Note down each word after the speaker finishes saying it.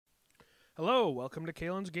Hello, welcome to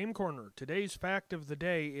Kalen's Game Corner. Today's fact of the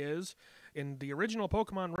day is, in the original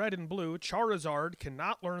Pokemon Red and Blue, Charizard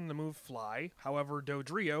cannot learn the move Fly, however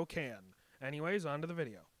Dodrio can. Anyways, on to the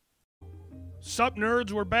video. Sup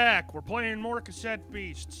nerds, we're back! We're playing more Cassette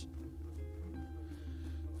Beasts.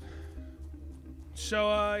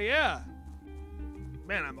 So, yeah.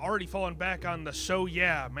 Man, I'm already falling back on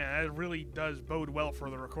the man, that really does bode well for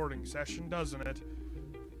the recording session, doesn't it?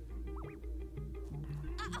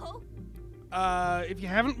 Uh-oh. If you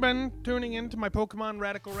haven't been tuning into my Pokemon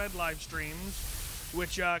Radical Red live streams,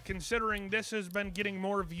 which, considering this has been getting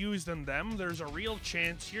more views than them, there's a real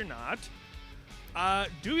chance you're not,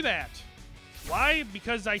 do that. Why?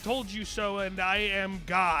 Because I told you so and I am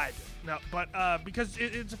God. No, but, because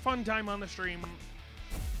it's a fun time on the stream.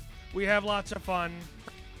 We have lots of fun.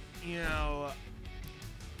 You know,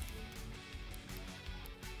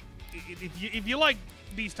 if you like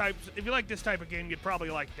these types, if you like this type of game, you'd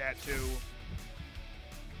probably like that too.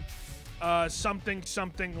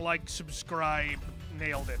 Something like subscribe,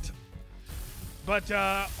 nailed it. But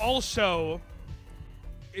also,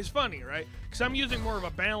 it's funny, right? Because I'm using more of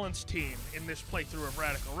a balanced team in this playthrough of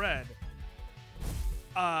Radical Red.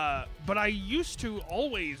 But I used to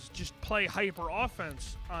always just play hyper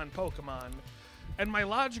offense on Pokemon, and my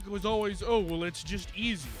logic was always, oh, well, it's just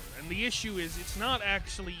easier. And the issue is, it's not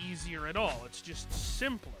actually easier at all. It's just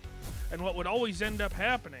simpler. And what would always end up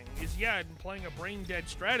happening is, yeah, I'm playing a brain-dead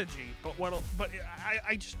strategy, but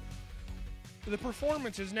I just... the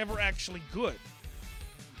performance is never actually good.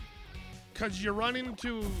 Because you run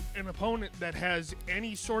into an opponent that has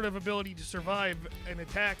any sort of ability to survive an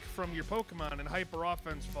attack from your Pokemon, and hyper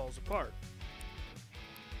offense falls apart.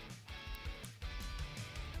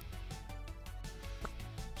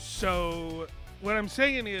 So, what I'm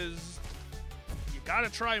saying is, you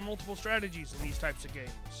gotta try multiple strategies in these types of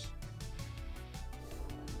games.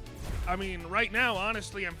 I mean, right now,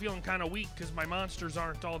 honestly, I'm feeling kind of weak because my monsters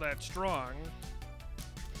aren't all that strong.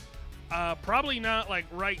 Probably not, like,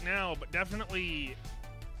 right now, but definitely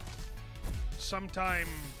sometime,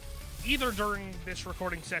 either during this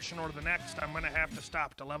recording session or the next, I'm gonna have to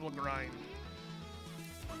stop to level grind.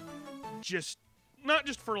 Not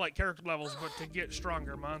just for, like, character levels, but to get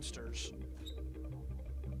stronger monsters.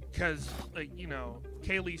 Because, like, you know,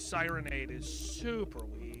 Kaylee's Sirenade is super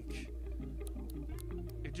weak.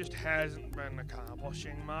 It just hasn't been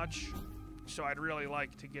accomplishing much. So I'd really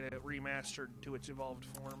like to get it remastered to its evolved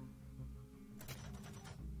form.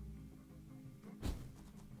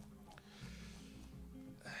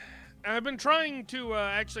 I've been trying to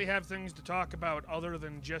actually have things to talk about other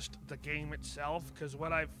than just the game itself, because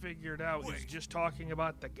what I've figured out is just talking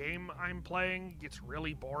about the game I'm playing gets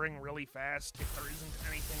really boring really fast if there isn't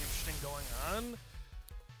anything interesting going on.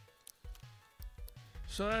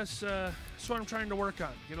 So that's what I'm trying to work on.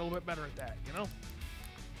 Get a little bit better at that, you know?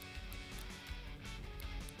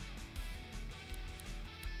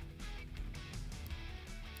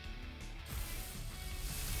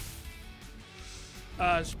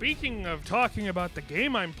 Speaking of talking about the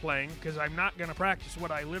game I'm playing, because I'm not going to practice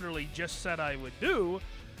what I literally just said I would do,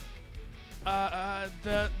 that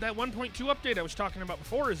 1.2 update I was talking about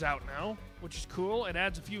before is out now, which is cool. It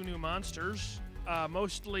adds a few new monsters,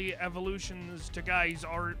 mostly evolutions to guys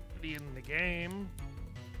already in the game,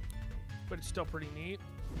 but it's still pretty neat.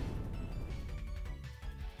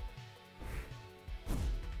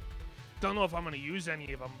 Don't know if I'm going to use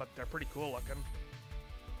any of them, but they're pretty cool looking.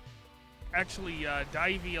 Actually,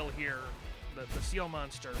 Diveal here, the seal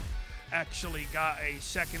monster, actually got a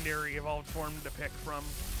secondary evolved form to pick from,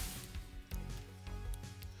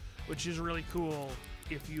 which is really cool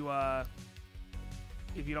if you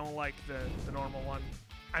don't like the normal one.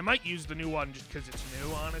 I might use the new one just because it's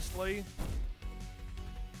new, honestly,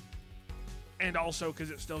 and also because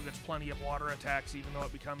it still gets plenty of water attacks even though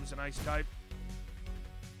it becomes an ice type.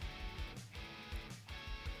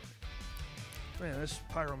 Man, this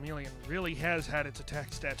Pyromelian really has had its attack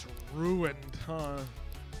stats ruined, huh?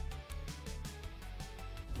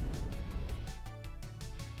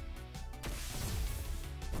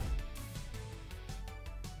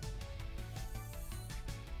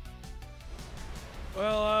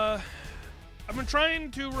 Well, I've been trying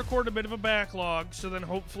to record a bit of a backlog, so then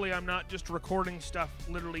hopefully I'm not just recording stuff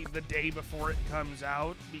literally the day before it comes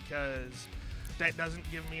out, because that doesn't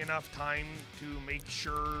give me enough time to make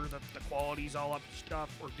sure that the quality's all up to stuff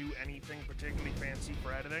or do anything particularly fancy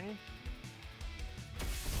for editing.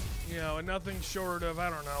 You know, and nothing short of, I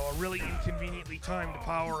don't know, a really inconveniently timed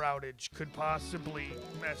power outage could possibly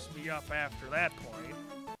mess me up after that point.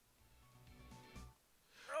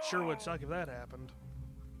 Sure would suck if that happened.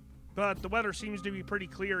 But the weather seems to be pretty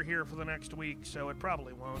clear here for the next week, so it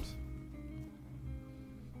probably won't.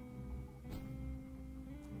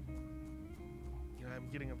 I'm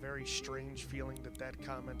getting a very strange feeling that that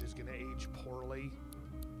comment is going to age poorly.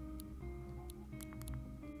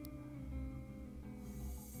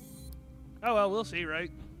 Oh well, we'll see, right?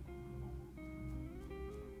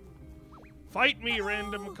 Fight me,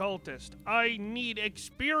 random cultist. I need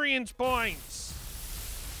experience points!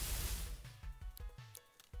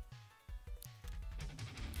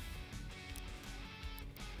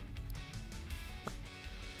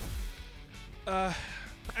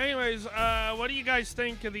 Anyways, what do you guys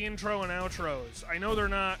think of the intro and outros? I know they're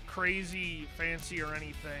not crazy, fancy, or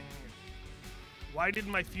anything. Why did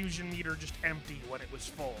my fusion meter just empty when it was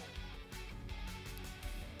full?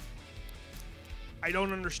 I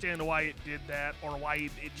don't understand why it did that, or why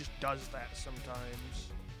it just does that sometimes.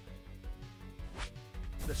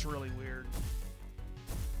 That's really weird.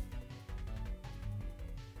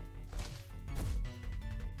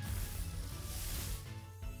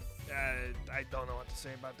 I don't know what to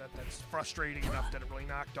say about that. That's frustrating enough that it really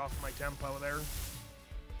knocked off my tempo there.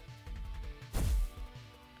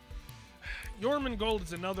 Jormungand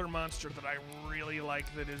is another monster that I really like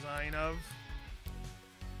the design of.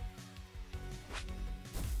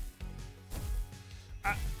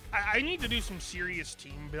 I need to do some serious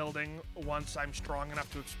team building once I'm strong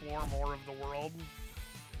enough to explore more of the world.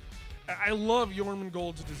 I love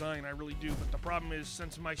Jormungand's design, I really do, but the problem is,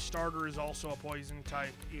 since my starter is also a poison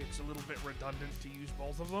type, it's a little bit redundant to use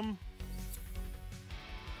both of them.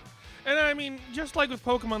 And I mean, just like with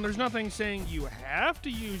Pokemon, there's nothing saying you have to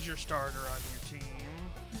use your starter on your team.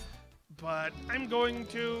 But I'm going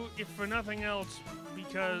to, if for nothing else,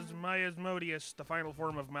 because my Asmodeus, the final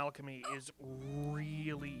form of Malchemy, is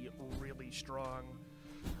really, really strong.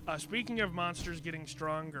 Speaking of monsters getting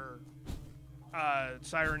stronger,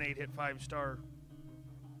 Sirenade hit 5-star.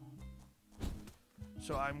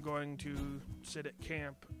 So I'm going to sit at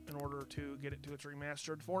camp in order to get it to its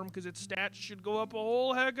remastered form, because its stats should go up a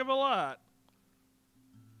whole heck of a lot.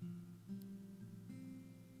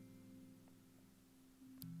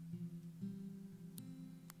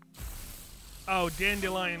 Oh,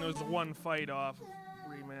 Dandelion was one fight off of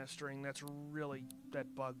remastering.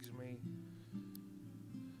 That bugs me.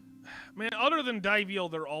 Man, other than Diveal,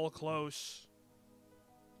 they're all close.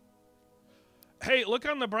 Hey, look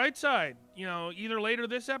on the bright side. You know, either later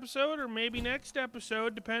this episode or maybe next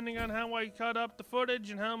episode, depending on how I cut up the footage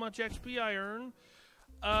and how much XP I earn,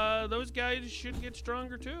 those guys should get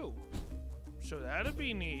stronger too. So that'd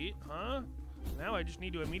be neat, huh? Now I just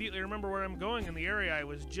need to immediately remember where I'm going in the area I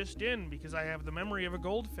was just in, because I have the memory of a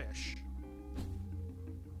goldfish.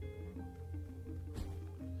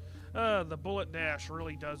 The bullet dash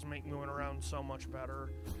really does make moving around so much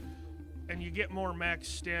better. And you get more max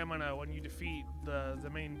stamina when you defeat the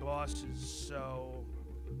main bosses, so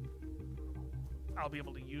I'll be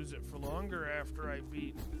able to use it for longer after I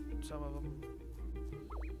beat some of them.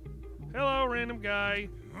 Hello, random guy.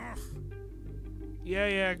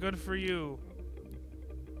 Yeah, good for you.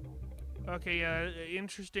 Okay, yeah,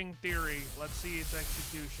 interesting theory. Let's see its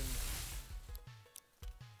execution.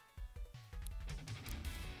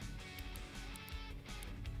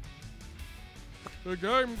 Like,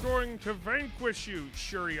 I'm going to vanquish you.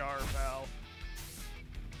 Sure you are, pal.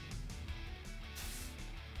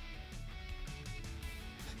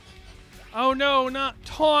 Oh no, not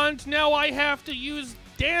taunt. Now I have to use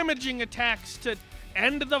damaging attacks to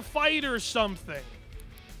end the fight or something.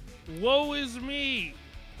 Woe is me.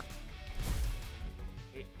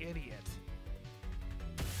 Idiot.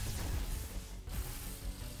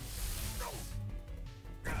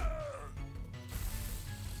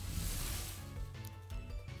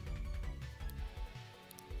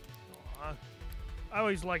 I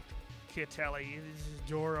always liked Kittelli. It's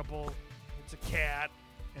adorable. It's a cat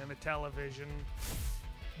and a television.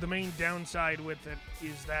 The main downside with it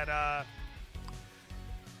is that,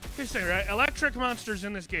 here's the thing, right? Electric monsters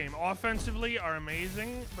in this game, offensively, are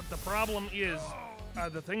amazing, but the problem is,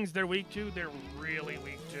 the things they're weak to, they're really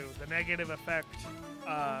weak to. The negative effect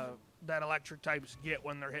that electric types get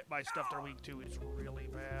when they're hit by stuff they're weak to is really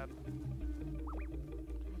bad.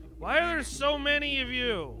 Why are there so many of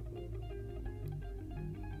you?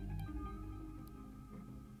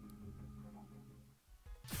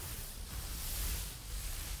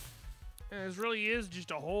 And this really is just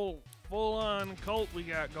a whole full-on cult we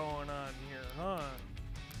got going on here, huh?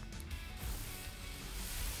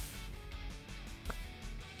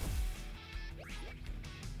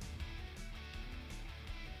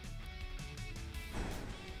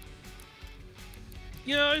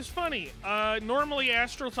 You know, it's funny. Normally,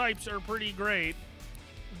 astral types are pretty great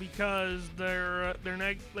because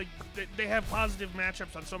they have positive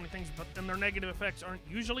matchups on so many things, but then their negative effects aren't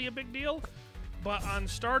usually a big deal. But on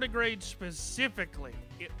Stardegrade specifically,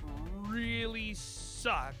 it really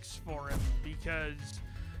sucks for him because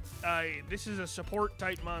this is a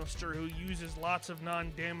support-type monster who uses lots of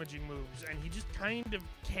non-damaging moves, and he just kind of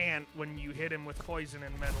can't when you hit him with poison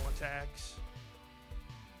and metal attacks.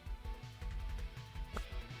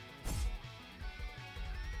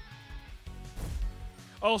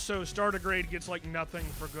 Also, Stardegrade gets like nothing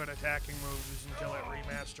for good attacking moves until it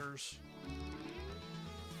remasters.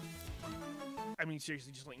 I mean,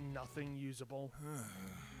 seriously, just like nothing usable.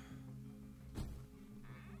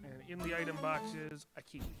 And in the item box is a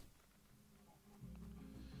key.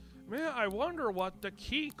 Man, I wonder what the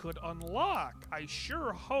key could unlock. I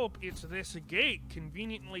sure hope it's this gate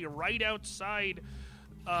conveniently right outside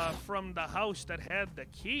from the house that had the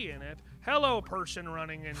key in it. Hello, person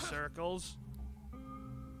running in circles.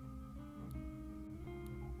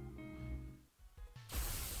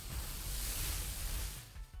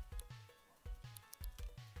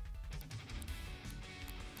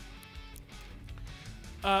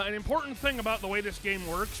 An important thing about the way this game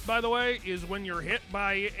works, by the way, is when you're hit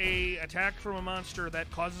by an attack from a monster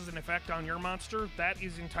that causes an effect on your monster, that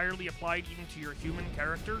is entirely applied even to your human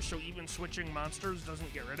character, so even switching monsters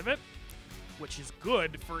doesn't get rid of it, which is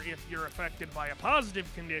good for if you're affected by a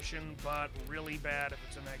positive condition, but really bad if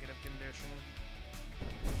it's a negative condition.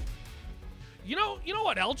 You know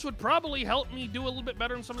what else would probably help me do a little bit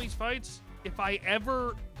better in some of these fights? If I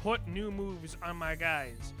ever put new moves on my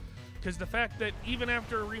guys. Because the fact that even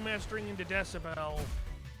after remastering into Decibel,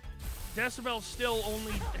 Decibel still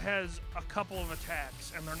only has a couple of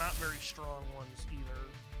attacks, and they're not very strong ones either.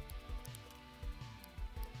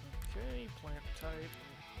 Okay, plant type.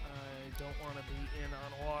 I don't want to be in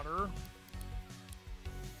on water.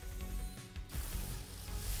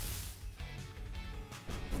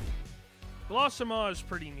 Blossomar is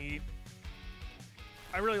pretty neat.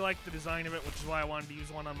 I really like the design of it, which is why I wanted to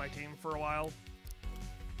use one on my team for a while.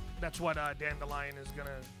 That's what Dandelion is going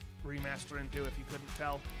to remaster into, if you couldn't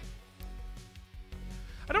tell.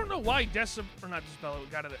 I don't know why or not Dispel, we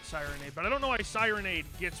got it at Sirenade, but I don't know why Sirenade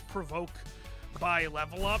gets Provoke by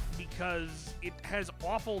level up, because it has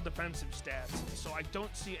awful defensive stats, so I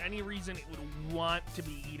don't see any reason it would want to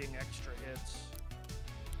be eating extra hits.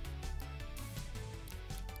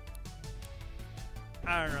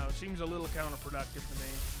 I don't know, it seems a little counterproductive to me.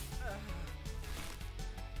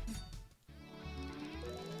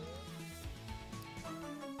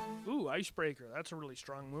 Ooh, Icebreaker. That's a really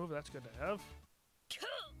strong move. That's good to have.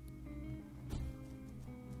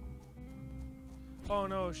 Oh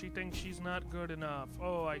no, she thinks she's not good enough.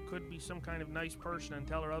 Oh, I could be some kind of nice person and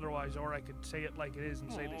tell her otherwise, or I could say it like it is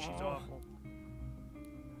and say that she's awful.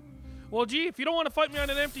 Well, gee, if you don't want to fight me on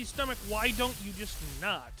an empty stomach, why don't you just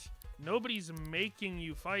not? Nobody's making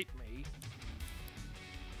you fight me.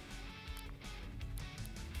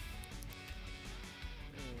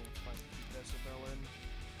 It's fine to keep Decibel in.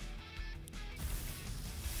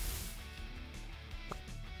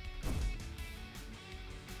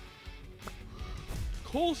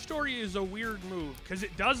 Cool Story is a weird move because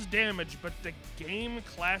it does damage, but the game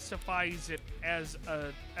classifies it as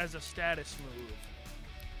a status move,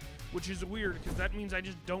 which is weird because that means I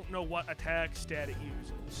just don't know what attack stat it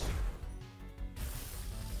uses.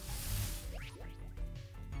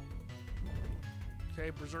 Okay,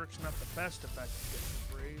 Berserk's not the best effect to get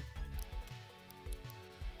for free.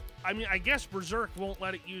 I mean, I guess Berserk won't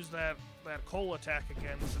let it use that coal attack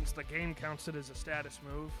again since the game counts it as a status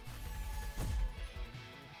move.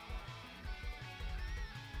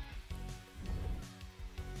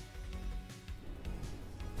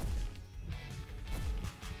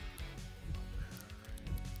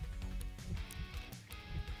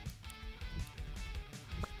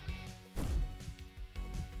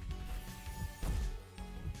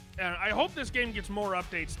 And I hope this game gets more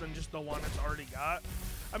updates than just the one it's already got.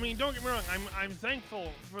 I mean, don't get me wrong, I'm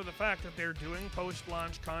thankful for the fact that they're doing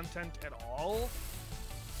post-launch content at all.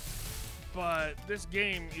 But this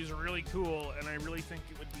game is really cool, and I really think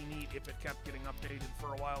it would be neat if it kept getting updated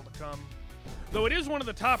for a while to come. Though it is one of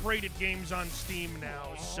the top-rated games on Steam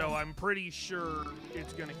now, so I'm pretty sure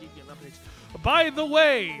it's going to keep getting updates. By the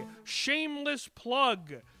way, shameless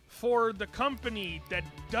plug for the company that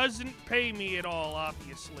doesn't pay me at all,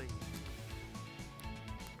 obviously.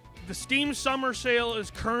 The Steam Summer Sale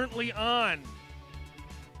is currently on.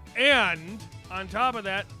 And, on top of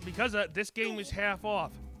that, because this game is half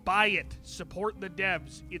off, buy it. Support the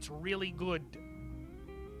devs. It's really good.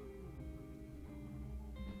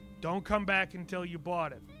 Don't come back until you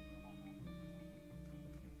bought it.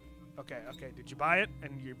 Okay, did you buy it?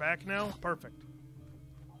 And you're back now? Perfect.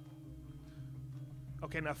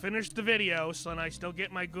 Okay, now finish the video so then I still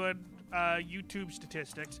get my good YouTube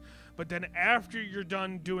statistics, but then after you're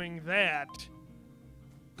done doing that,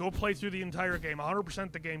 go play through the entire game,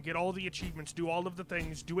 100% the game, get all the achievements, do all of the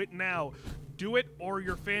things, do it now. Do it or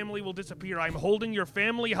your family will disappear. I'm holding your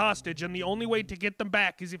family hostage, and the only way to get them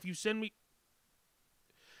back is if you send me...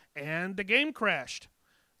 And the game crashed.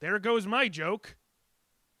 There goes my joke.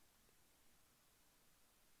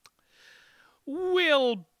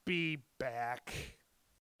 We'll be back.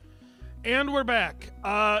 And we're back.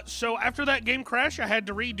 So after that game crash, I had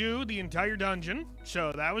to redo the entire dungeon.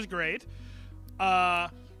 So that was great. Oops, I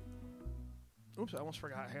almost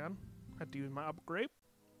forgot, Han. Had to use my upgrade.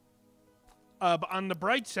 But on the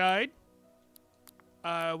bright side,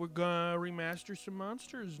 we're gonna remaster some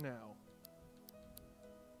monsters now.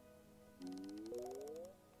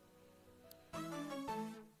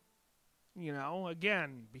 You know,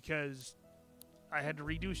 again, because I had to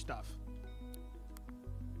redo stuff.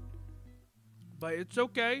 But it's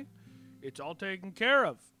okay. It's all taken care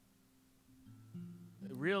of. I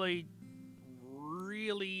really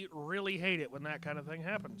hate it when that kind of thing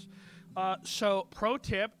happens. So, pro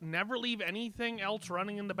tip, never leave anything else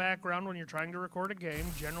running in the background when you're trying to record a game.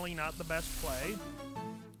 Generally not the best play.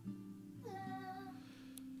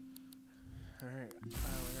 Alright, we're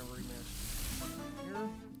gonna remaster here.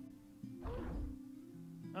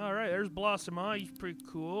 Alright, there's Blossoma. He's pretty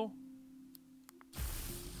cool.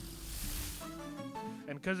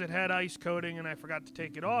 And because it had ice coating and I forgot to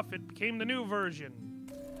take it off, it became the new version.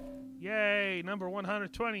 Yay, number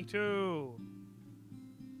 122.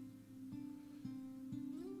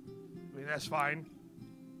 I mean, that's fine.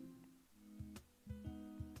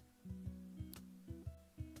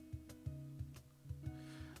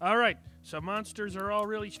 Alright, so monsters are all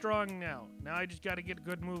really strong now. Now I just gotta get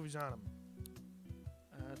good moves on them.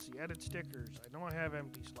 Let's see, edit stickers. I know I have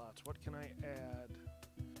empty slots. What can I add?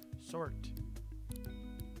 Sort.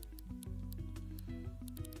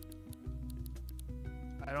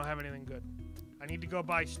 I don't have anything good. I need to go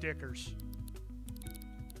buy stickers.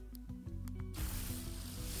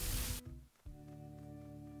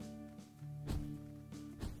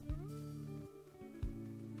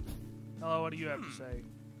 Hello, what do you have to say?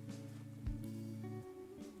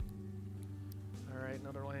 Alright,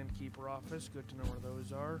 another landkeeper office. Good to know where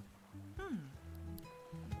those are.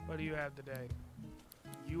 What do you have today?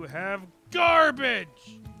 You have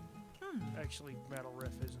garbage! Actually, Metal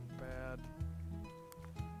Riff isn't bad.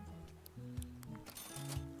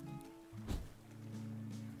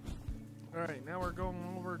 Alright, now we're going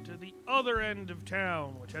over to the other end of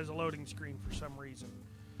town, which has a loading screen for some reason.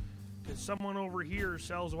 Because someone over here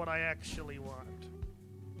sells what I actually want.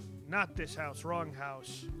 Not this house, wrong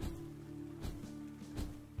house.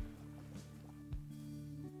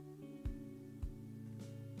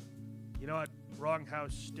 You know what? Wrong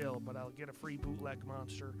house still, but I'll get a free bootleg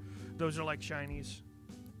monster. Those are like shinies.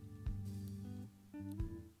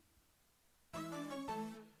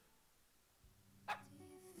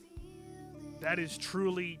 That is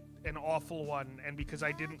truly an awful one, and because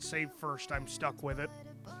I didn't save first, I'm stuck with it.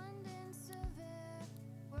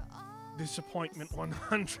 Disappointment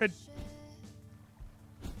 100.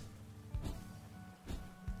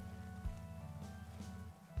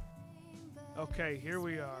 Okay, here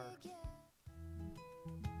we are.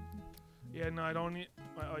 Yeah, no, I don't need...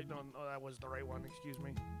 Oh, no, that was the right one, excuse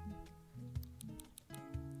me.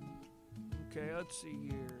 Okay, let's see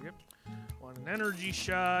here. Yep. Want an energy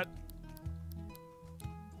shot.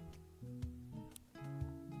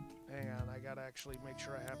 Hang on, I gotta actually make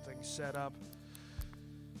sure I have things set up.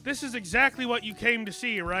 This is exactly what you came to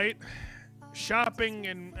see, right? Shopping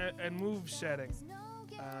and move setting.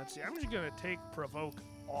 Let's see, I'm just gonna take Provoke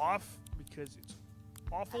off because it's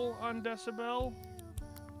awful on Decibel.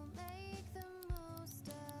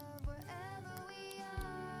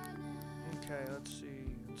 Okay, let's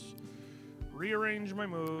see. Let's rearrange my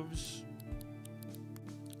moves.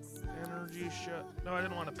 Energy shot. No, I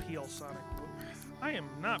didn't want to peel Sonic Boom. I am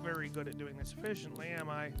not very good at doing this efficiently, am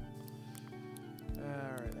I?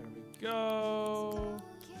 Alright, there we go.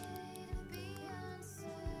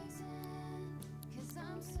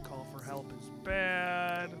 Call for help is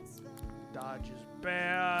bad. Dodge is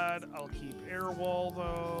bad. I'll keep air wall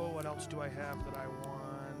though. What else do I have that I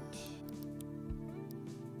want?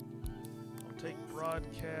 I'll take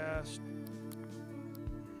broadcast.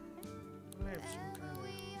 I have some kind of...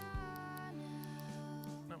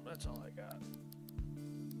 No, that's all I got.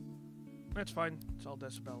 That's fine. That's all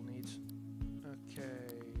Decibel needs.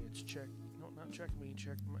 Okay, it's check. No, not check me.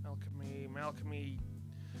 Check Malchemy. Malchemy.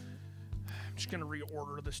 I'm just gonna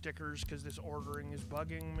reorder the stickers because this ordering is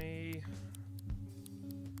bugging me.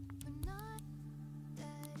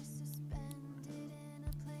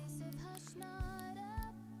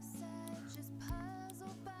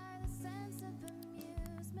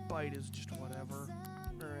 bite is just whatever.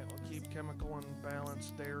 Alright, we'll keep chemical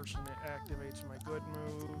unbalanced there so it activates my good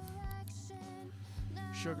move.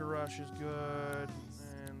 Sugar Rush is good,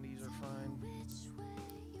 and these are fine.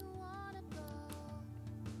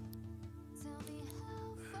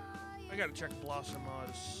 I gotta check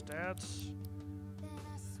Blossoma's stats.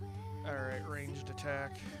 Alright, ranged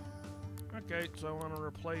attack. Okay, so I want to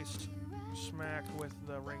replace Smack with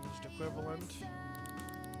the ranged equivalent.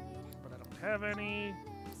 But I don't have any.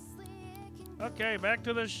 Okay, back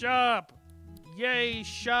to the shop! Yay,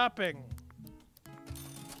 shopping!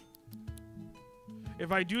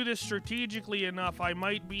 If I do this strategically enough, I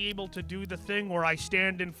might be able to do the thing where I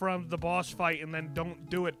stand in front of the boss fight and then don't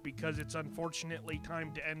do it because it's unfortunately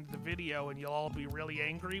time to end the video and you'll all be really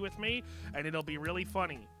angry with me and it'll be really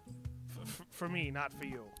funny. For me, not for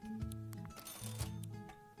you.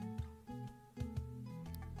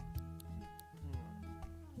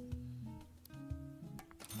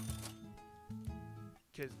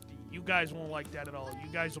 Because you guys won't like that at all. You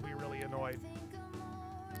guys will be really annoyed.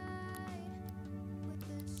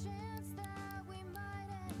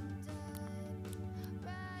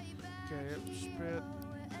 Okay, spit.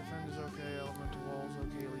 Defend is okay. Elemental walls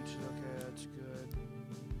okay. Leech is okay. That's good.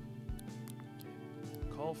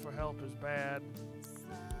 Call for help is bad.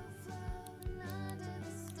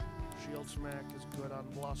 Shield Smack is good on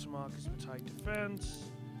Blossomok because of its high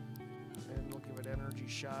defense. And we'll give it energy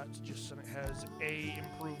shots just so it has a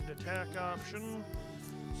improved attack option.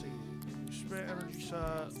 Let's see, spit energy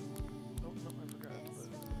shot. Oh no, I forgot.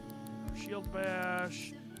 But Shield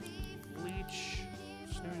Bash, Leech.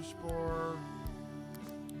 Snooze Spore,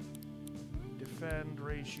 Defend,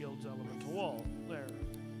 Raise Shields, Elemental Wall. There.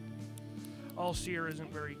 All Seer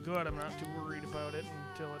isn't very good. I'm not too worried about it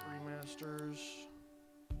until it remasters.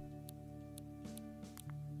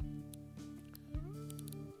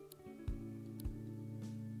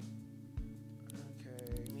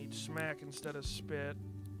 Okay, need Smack instead of Spit.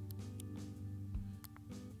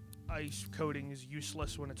 Ice Coating is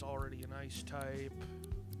useless when it's already an Ice type.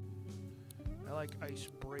 I like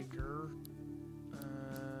Icebreaker.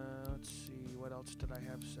 Let's see, what else did I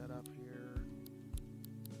have set up here?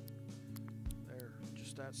 There,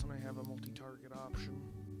 just that, so I have a multi-target option.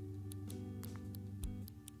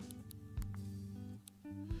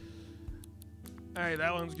 Alright,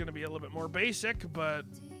 that one's gonna be a little bit more basic, but...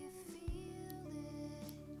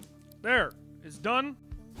 There, it's done.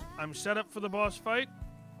 I'm set up for the boss fight.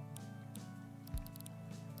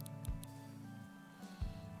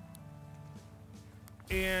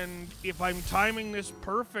 And if I'm timing this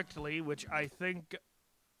perfectly, which I think...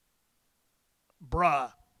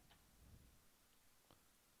 Bruh.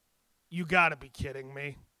 You gotta be kidding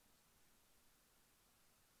me.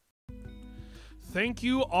 Thank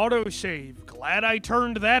you, autosave. Glad I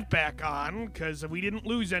turned that back on, because we didn't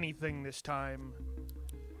lose anything this time.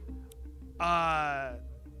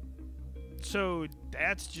 So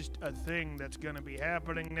that's just a thing that's gonna be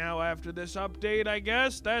happening now after this update, I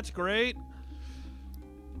guess. That's great.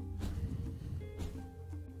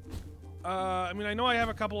 I mean, I know I have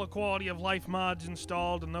a couple of quality of life mods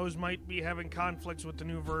installed, and those might be having conflicts with the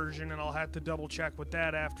new version, and I'll have to double check with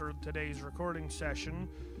that after today's recording session.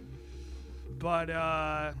 But,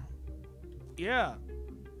 yeah.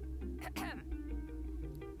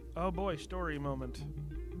 Oh boy, story moment.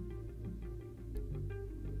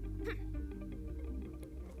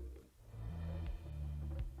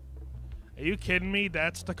 Are you kidding me?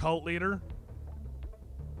 That's the cult leader?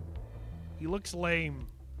 He looks lame.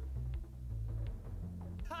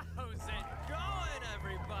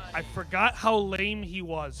 I forgot how lame he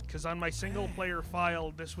was, because on my single-player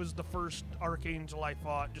file, this was the first Archangel I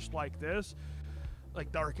fought just like this.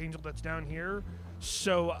 Like the Archangel that's down here.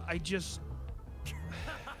 So, I just...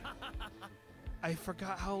 I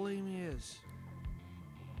forgot how lame he is.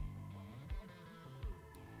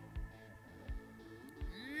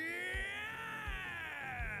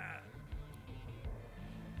 Yeah!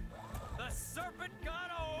 The Serpent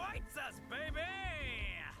God awaits us, baby!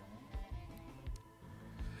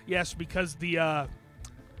 Yes, because the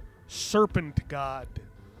Serpent God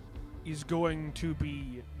is going to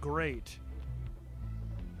be great.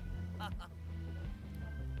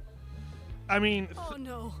 I mean... Oh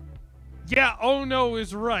no. Yeah, oh no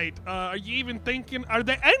is right. Are you even thinking... Are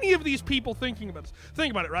there any of these people thinking about this?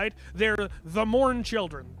 Think about it, right? They're the Morn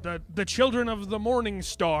Children, the children of the Morning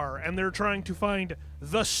Star, and they're trying to find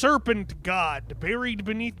the Serpent God buried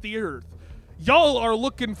beneath the earth. Y'all are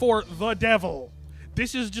looking for the devil.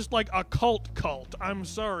 This is just like a cult. I'm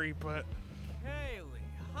sorry, but... Haley,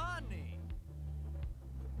 honey.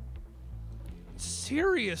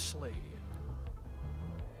 Seriously.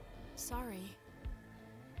 Sorry.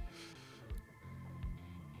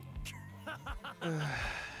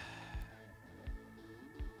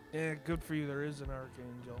 Yeah, good for you. There is an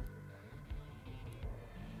Archangel.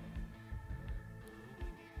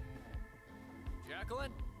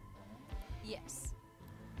 Jacqueline? Yes.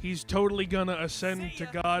 He's totally gonna ascend to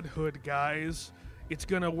godhood, guys. It's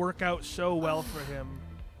gonna work out so well for him.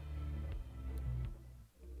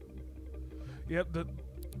 Yep,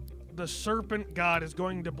 the Serpent God is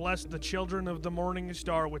going to bless the children of the Morning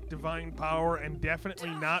Star with divine power and definitely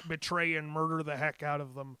not betray and murder the heck out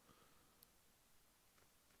of them.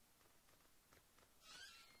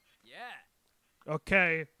 Yeah.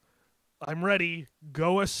 Okay, I'm ready.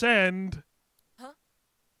 Go ascend. Huh?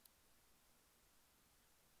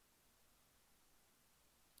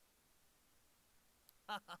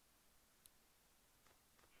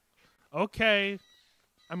 Okay.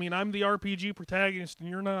 I mean, I'm the RPG protagonist and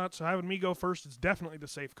you're not, so having me go first is definitely the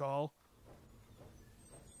safe call.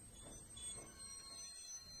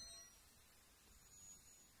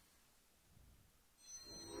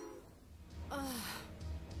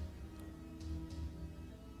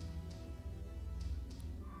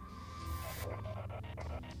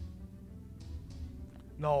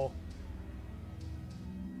 No.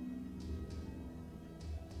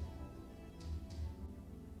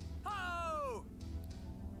 Ho!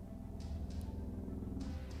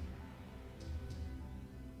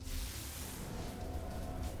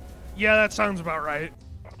 Yeah, that sounds about right.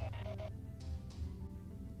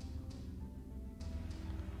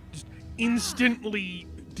 Just instantly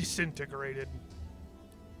disintegrated.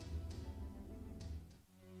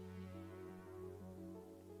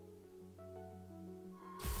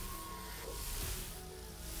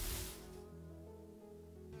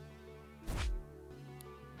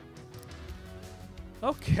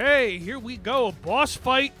 Okay, here we go. Boss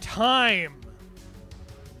fight time.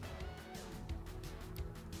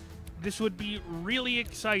 This would be really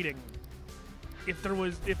exciting if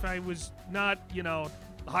I was not, you know,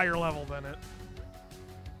 higher level than it.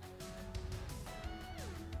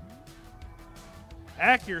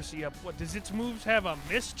 Accuracy up. What, does its moves have a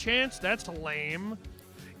miss chance? That's lame.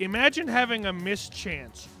 Imagine having a miss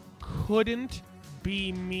chance. Couldn't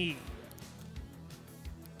be me.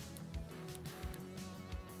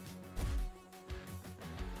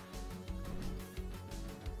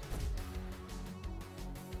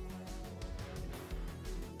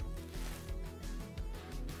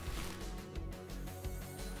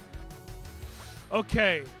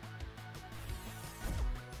 Okay.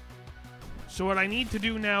 So what I need to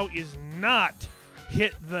do now is not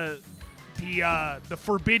hit the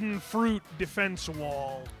forbidden fruit defense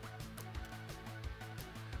wall.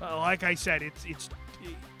 Like I said,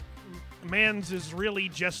 man's is really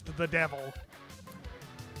just the devil.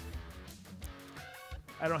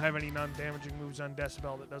 I don't have any non-damaging moves on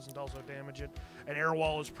Decibel that doesn't also damage it. An air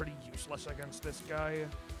wall is pretty useless against this guy.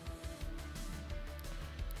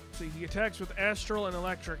 See, he attacks with astral and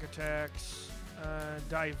electric attacks.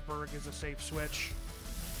 Diveberg is a safe switch.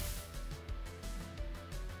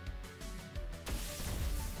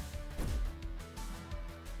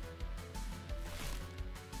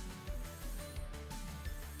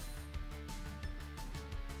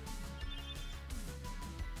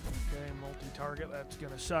 Okay, multi-target, that's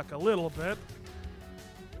gonna suck a little bit.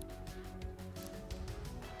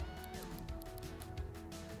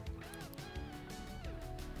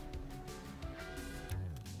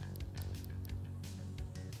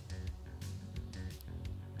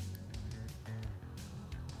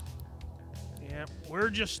 We're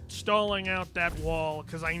just stalling out that wall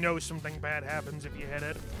because I know something bad happens if you hit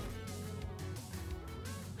it.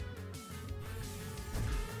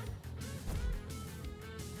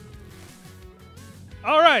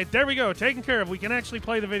 All right, there we go. Taken care of. We can actually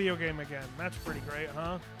play the video game again. That's pretty great,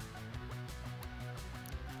 huh?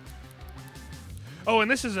 Oh, and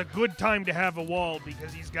this is a good time to have a wall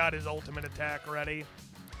because he's got his ultimate attack ready.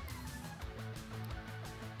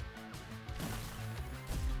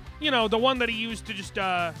 You know, the one that he used to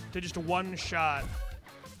just one shot.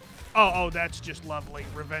 Oh, that's just lovely.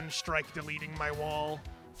 Revenge Strike deleting my wall.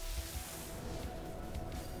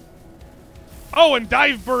 Oh, and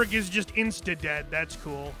Diveberg is just insta-dead. That's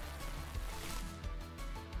cool.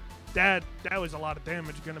 That was a lot of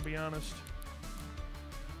damage, gonna be honest.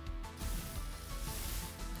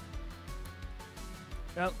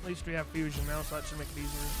 Well, at least we have fusion now, so that should make it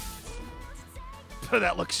easier.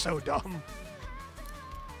 That looks so dumb.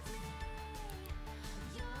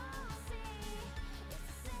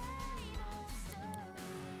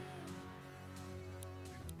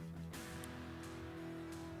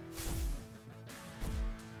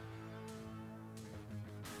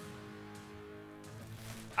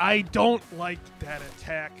 I don't like that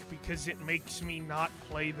attack because it makes me not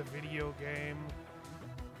play the video game.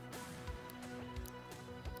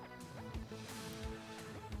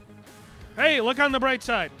 Hey, look on the bright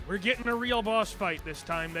side. We're getting a real boss fight this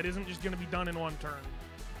time that isn't just going to be done in one turn.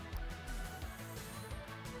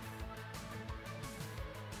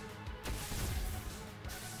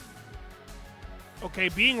 Okay,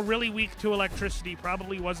 being really weak to electricity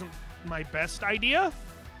probably wasn't my best idea.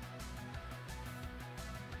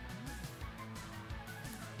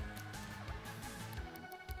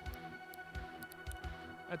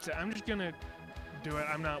 That's it. I'm just gonna do it.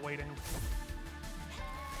 I'm not waiting.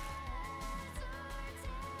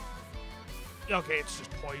 Okay, it's just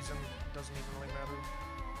poison. Doesn't even really matter.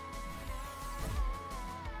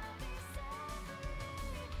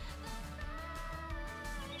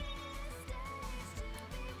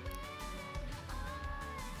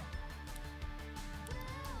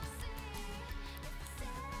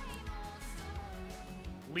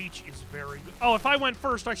 Leech is very good. Oh, if I went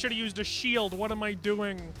first, I should have used a shield. What am I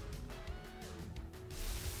doing?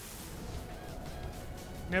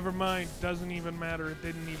 Never mind. Doesn't even matter. It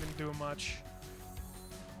didn't even do much.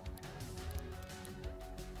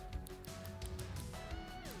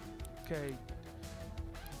 Okay.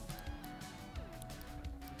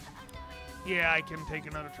 Yeah, I can take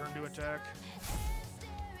another turn to attack.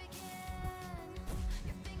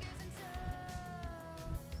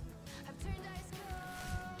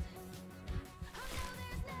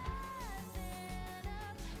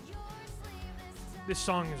 This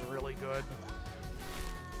song is really good.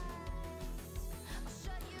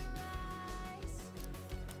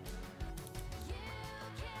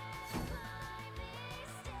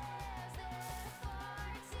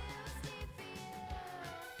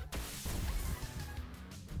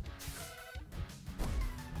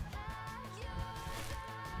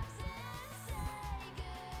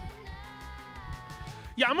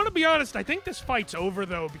 Yeah, I'm gonna be honest, I think this fight's over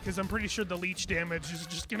though, because I'm pretty sure the leech damage is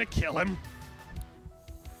just gonna kill him.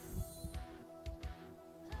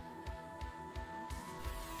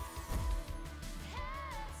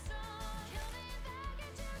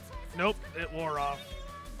 Nope, it wore off.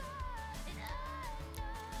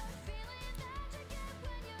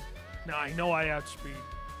 Now I know I outspeed.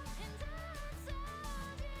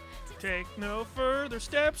 Take no further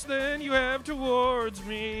steps than you have towards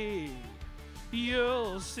me.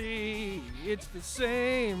 You'll see, it's the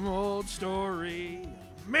same old story.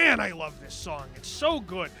 Man, I love this song. It's so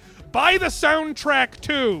good. Buy the soundtrack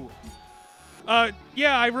too.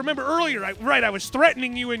 Yeah, I remember earlier. I was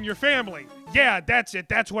threatening you and your family. Yeah, that's it.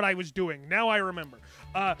 That's what I was doing. Now I remember.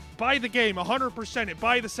 Buy the game, 100% it.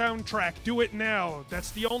 Buy the soundtrack. Do it now.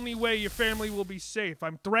 That's the only way your family will be safe.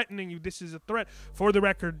 I'm threatening you. This is a threat. For the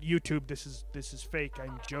record, YouTube, this is fake.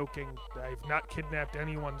 I'm joking. I've not kidnapped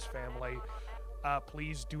anyone's family.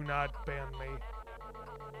 Please do not ban me.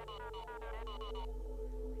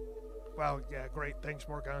 Wow, yeah, great. Thanks,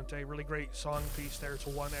 Morgante. Really great song piece there. It's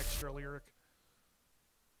one extra lyric.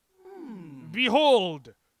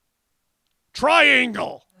 Behold!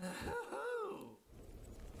 Triangle!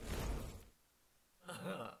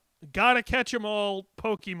 Gotta catch 'em all,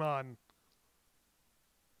 Pokemon.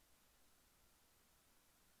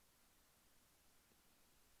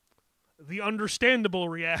 The understandable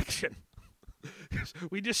reaction.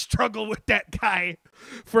 We just struggle with that guy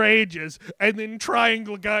for ages, and then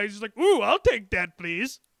Triangle guy's like, ooh, I'll take that,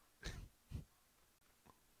 please.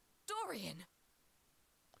 Dorian!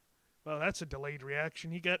 Well, that's a delayed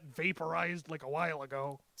reaction. He got vaporized like a while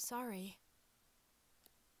ago. Sorry.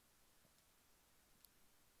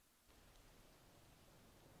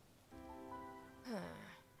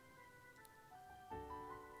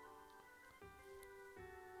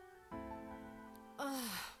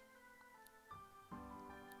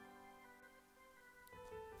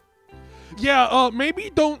 Yeah, maybe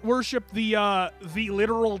don't worship the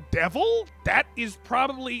literal devil. That is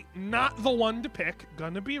probably not the one to pick.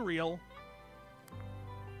 Gonna be real.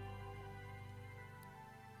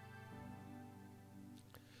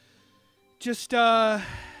 Just, I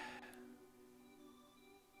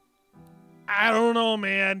don't know,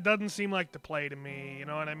 man. Doesn't seem like the play to me. You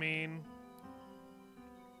know what I mean?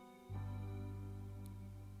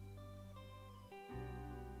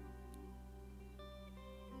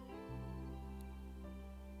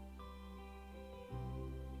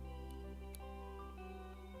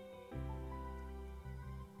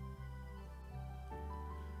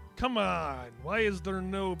 Come on. Why is there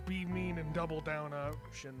no be mean and double down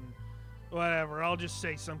option? Whatever. I'll just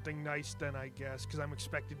say something nice then, I guess, because I'm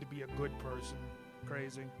expected to be a good person.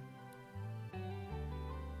 Crazy.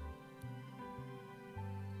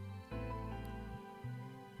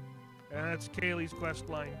 And that's Kaylee's quest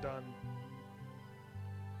line done.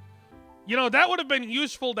 You know, that would have been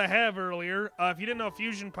useful to have earlier. If you didn't know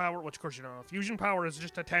fusion power, which of course you don't know. Fusion power is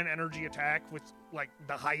just a 10 energy attack with, like,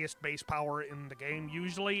 the highest base power in the game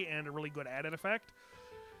usually, and a really good added effect.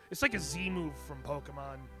 It's like a Z move from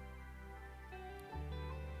Pokemon.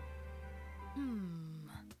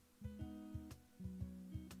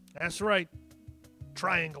 That's right.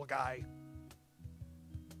 Triangle guy.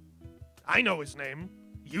 I know his name.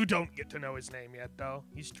 You don't get to know his name yet, though.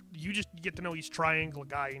 You just get to know he's Triangle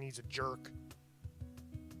Guy and he's a jerk.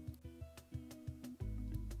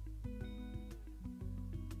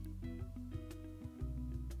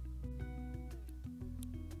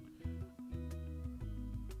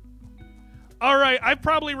 Alright, I've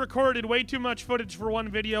probably recorded way too much footage for one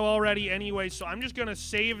video already anyway, so I'm just gonna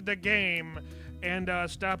save the game and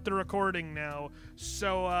stop the recording now.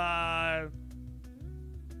 So,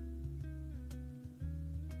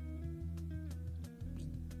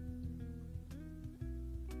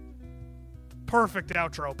 perfect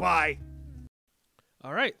outro. Bye.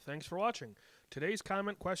 All right. Thanks for watching. Today's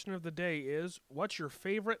comment question of the day is, what's your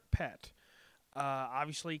favorite pet?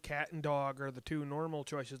 Obviously, cat and dog are the two normal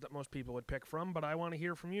choices that most people would pick from, but I want to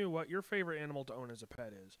hear from you what your favorite animal to own as a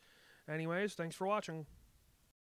pet is. Anyways, thanks for watching.